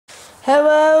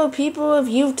Hello, people of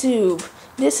YouTube.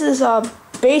 This is a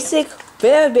very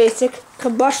basic,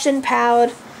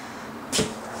 combustion-powered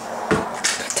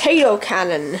potato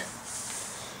cannon.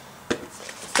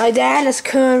 My dad is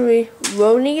currently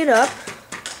rolling it up,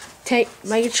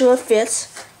 making sure it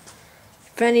fits.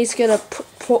 Then he's gonna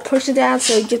push it down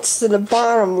so it gets to the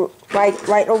bottom,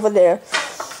 right over there,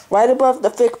 right above the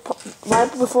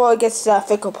right before it gets to that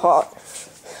thicker part.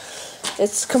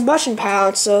 It's combustion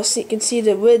powered, so you can see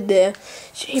the lid there.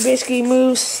 He basically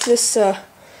moves this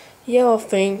yellow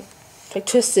thing,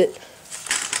 twist it,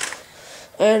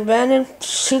 and then it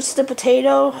shoots the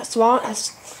potato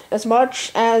as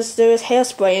much as there is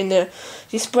hairspray in there.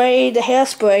 You spray the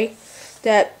hairspray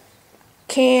that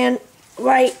can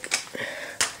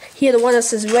here, the one that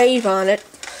says rave on it,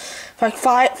 for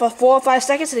 4 or 5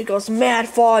 seconds, and it goes mad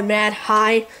far and mad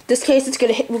high. In this case,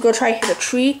 we're gonna try to hit a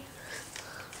tree.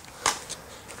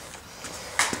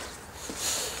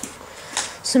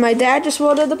 So my dad just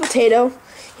rolled up the potato.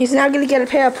 He's now going to get a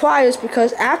pair of pliers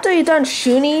because after you're done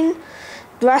shooting,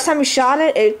 the last time we shot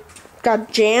it, it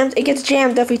got jammed. It gets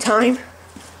jammed every time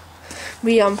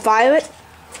we fire it.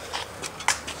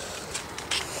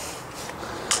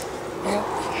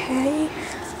 Okay.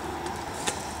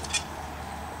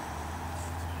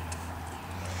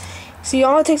 See, it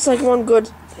only takes like one good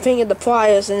thing in the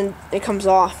pliers and it comes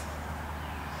off.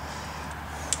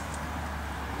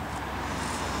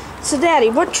 So, Daddy,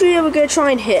 what tree are we gonna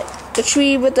try and hit? The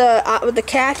tree with the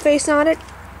cat face on it?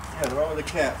 Yeah, the one with the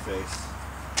cat face.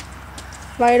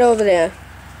 Right over there.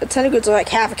 Technically, it's like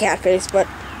half a cat face, but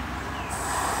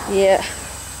yeah.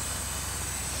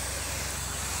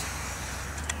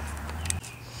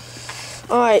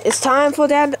 All right, it's time for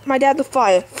my dad to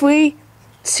fire. 3,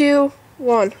 2,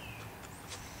 1.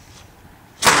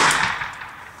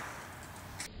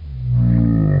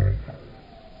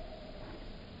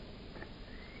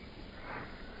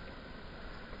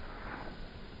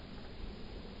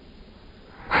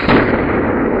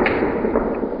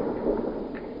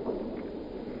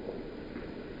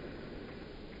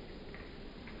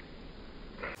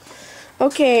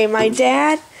 Okay, my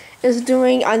dad is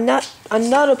doing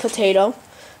another potato.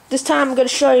 This time I'm going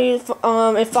to show you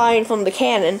it firing from the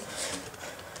cannon.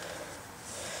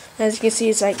 As you can see,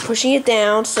 it's like pushing it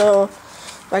down, so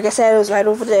like I said, it was right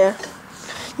over there.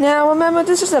 Now remember,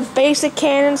 this is a basic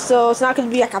cannon, so it's not going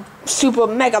to be like a super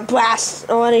mega blast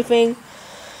or anything.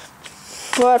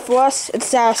 But for us, it's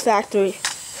satisfactory.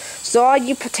 So all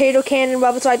you potato cannon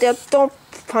lovers right there, don't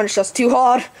punish us too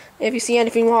hard if you see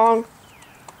anything wrong.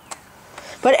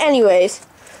 But anyways,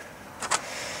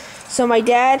 so my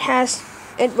dad has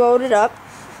it loaded up.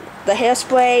 The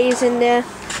hairspray is in there.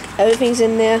 Everything's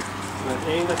in there. And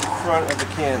aim at the front of the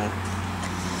cannon.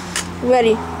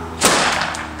 Ready.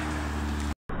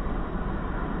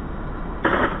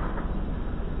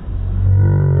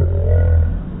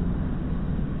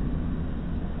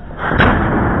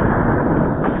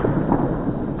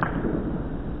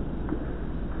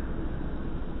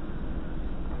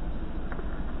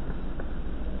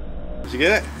 Did you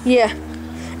get it? Yeah.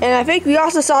 And I think we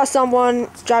also saw someone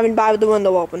driving by with the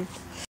window open.